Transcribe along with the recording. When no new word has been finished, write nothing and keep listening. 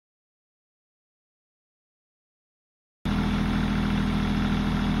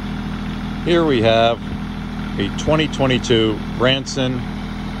Here we have a 2022 Branson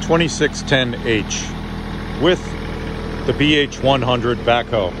 2610H with the BH100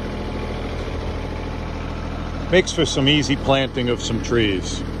 Backhoe. Makes for some easy planting of some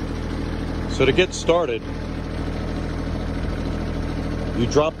trees. So to get started, you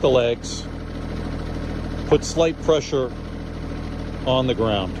drop the legs, put slight pressure on the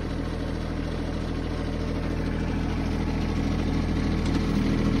ground.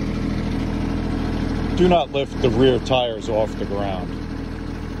 Do not lift the rear tires off the ground.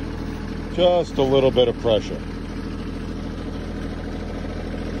 Just a little bit of pressure.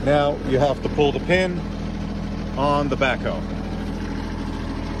 Now you have to pull the pin on the backhoe.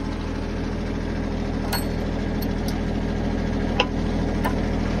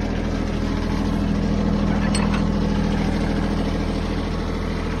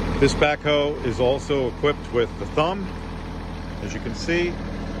 This backhoe is also equipped with the thumb, as you can see,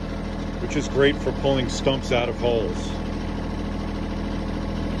 which is great for pulling stumps out of holes.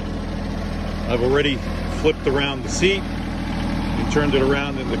 I've already flipped around the seat and turned it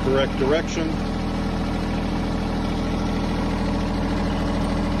around in the correct direction.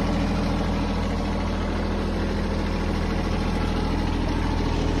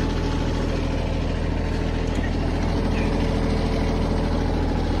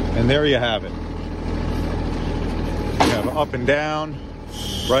 And there you have it. You have up and down,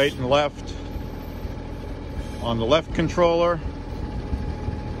 right and left on the left controller,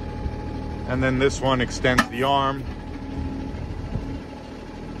 and then this one extends the arm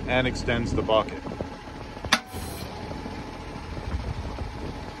and extends the bucket.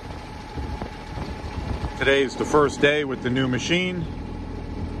 Today is the first day with the new machine,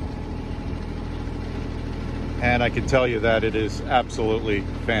 and I can tell you that it is absolutely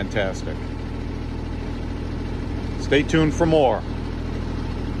fantastic. Stay tuned for more.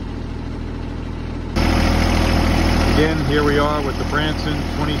 Again, here we are with the Branson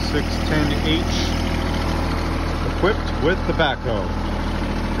 2610H equipped with the backhoe.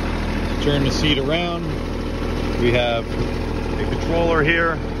 Turn the seat around. We have a controller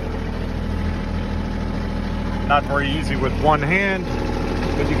here. Not very easy with one hand,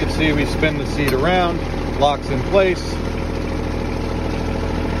 but you can see we spin the seat around, locks in place.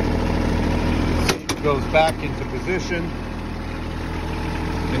 The seat goes back into position,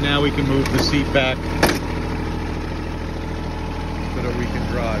 and now we can move the seat back so that we can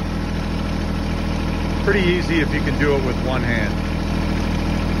drive. Pretty easy if you can do it with one hand.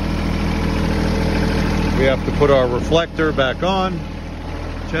 We have to put our reflector back on,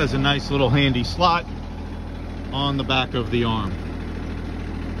 which has a nice little handy slot on the back of the arm.